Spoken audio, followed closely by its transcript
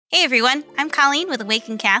Hey everyone, I'm Pauline with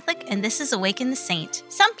Awaken Catholic, and this is Awaken the Saint.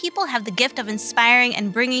 Some people have the gift of inspiring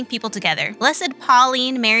and bringing people together. Blessed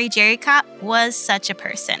Pauline Mary Jaricot was such a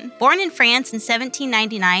person. Born in France in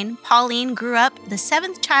 1799, Pauline grew up the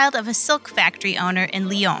seventh child of a silk factory owner in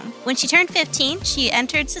Lyon. When she turned 15, she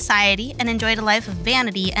entered society and enjoyed a life of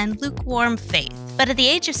vanity and lukewarm faith. But at the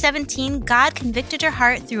age of 17, God convicted her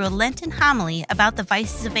heart through a Lenten homily about the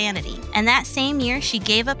vices of vanity. And that same year, she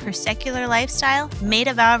gave up her secular lifestyle, made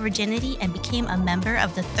a vow of virginity, and became a member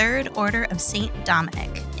of the Third Order of Saint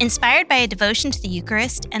Dominic. Inspired by a devotion to the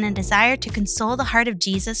Eucharist and a desire to console the heart of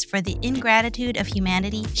Jesus for the ingratitude of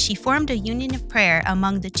humanity, she formed a union of prayer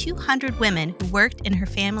among the 200 women who worked in her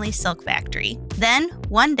family's silk factory. Then,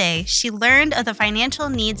 one day, she learned of the financial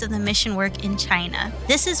needs of the mission work in China.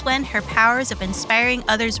 This is when her powers of inspiring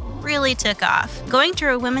others really took off. Going to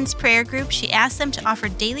her women's prayer group, she asked them to offer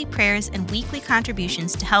daily prayers and weekly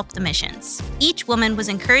contributions to help the missions. Each woman was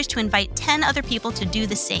encouraged to invite 10 other people to do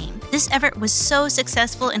the same. This effort was so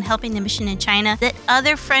successful in helping the mission in China that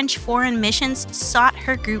other French foreign missions sought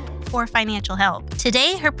her group for financial help.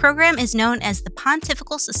 Today, her program is known as the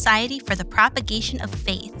Pontifical Society for the Propagation of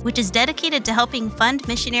Faith, which is dedicated to helping fund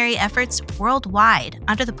missionary efforts worldwide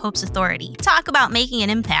under the Pope's authority. Talk about making an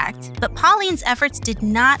impact. But Pauline's efforts did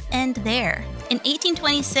not end there. In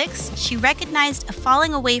 1826, she recognized a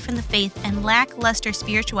falling away from the faith and lackluster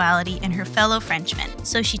spirituality in her fellow Frenchmen.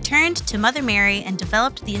 So she turned to Mother Mary and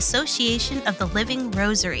developed the Association of the Living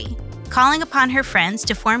Rosary, calling upon her friends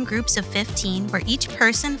to form groups of 15 where each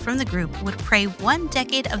person from the group would pray one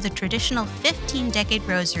decade of the traditional 15-decade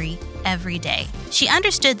rosary every day. She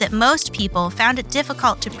understood that most people found it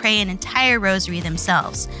difficult to pray an entire rosary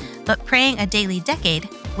themselves, but praying a daily decade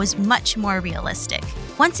was much more realistic.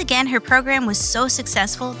 Once again, her program was so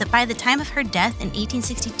successful that by the time of her death in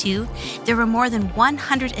 1862, there were more than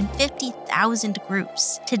 150,000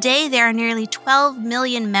 groups. Today, there are nearly 12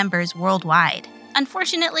 million members worldwide.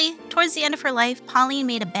 Unfortunately, towards the end of her life, Pauline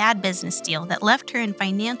made a bad business deal that left her in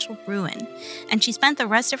financial ruin, and she spent the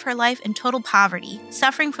rest of her life in total poverty,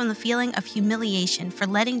 suffering from the feeling of humiliation for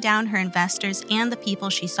letting down her investors and the people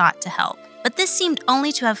she sought to help. But this seemed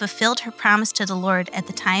only to have fulfilled her promise to the Lord at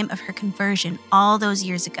the time of her conversion all those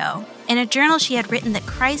years ago. In a journal, she had written that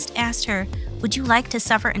Christ asked her, "Would you like to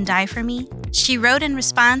suffer and die for me?" She wrote in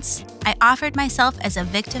response, "I offered myself as a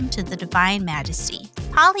victim to the divine majesty."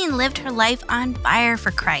 Pauline lived her life on fire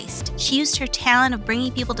for Christ. She used her talent of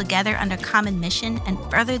bringing people together under common mission and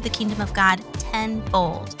furthered the kingdom of God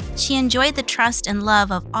tenfold. She enjoyed the trust and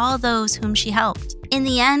love of all those whom she helped. In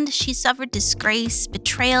the end, she suffered disgrace,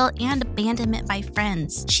 betrayal, and abandonment by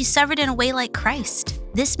friends. She suffered in a way like Christ.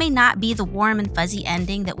 This may not be the warm and fuzzy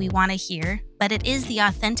ending that we want to hear, but it is the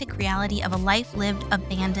authentic reality of a life lived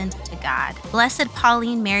abandoned to God. Blessed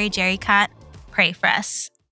Pauline Mary Jaricot, pray for us.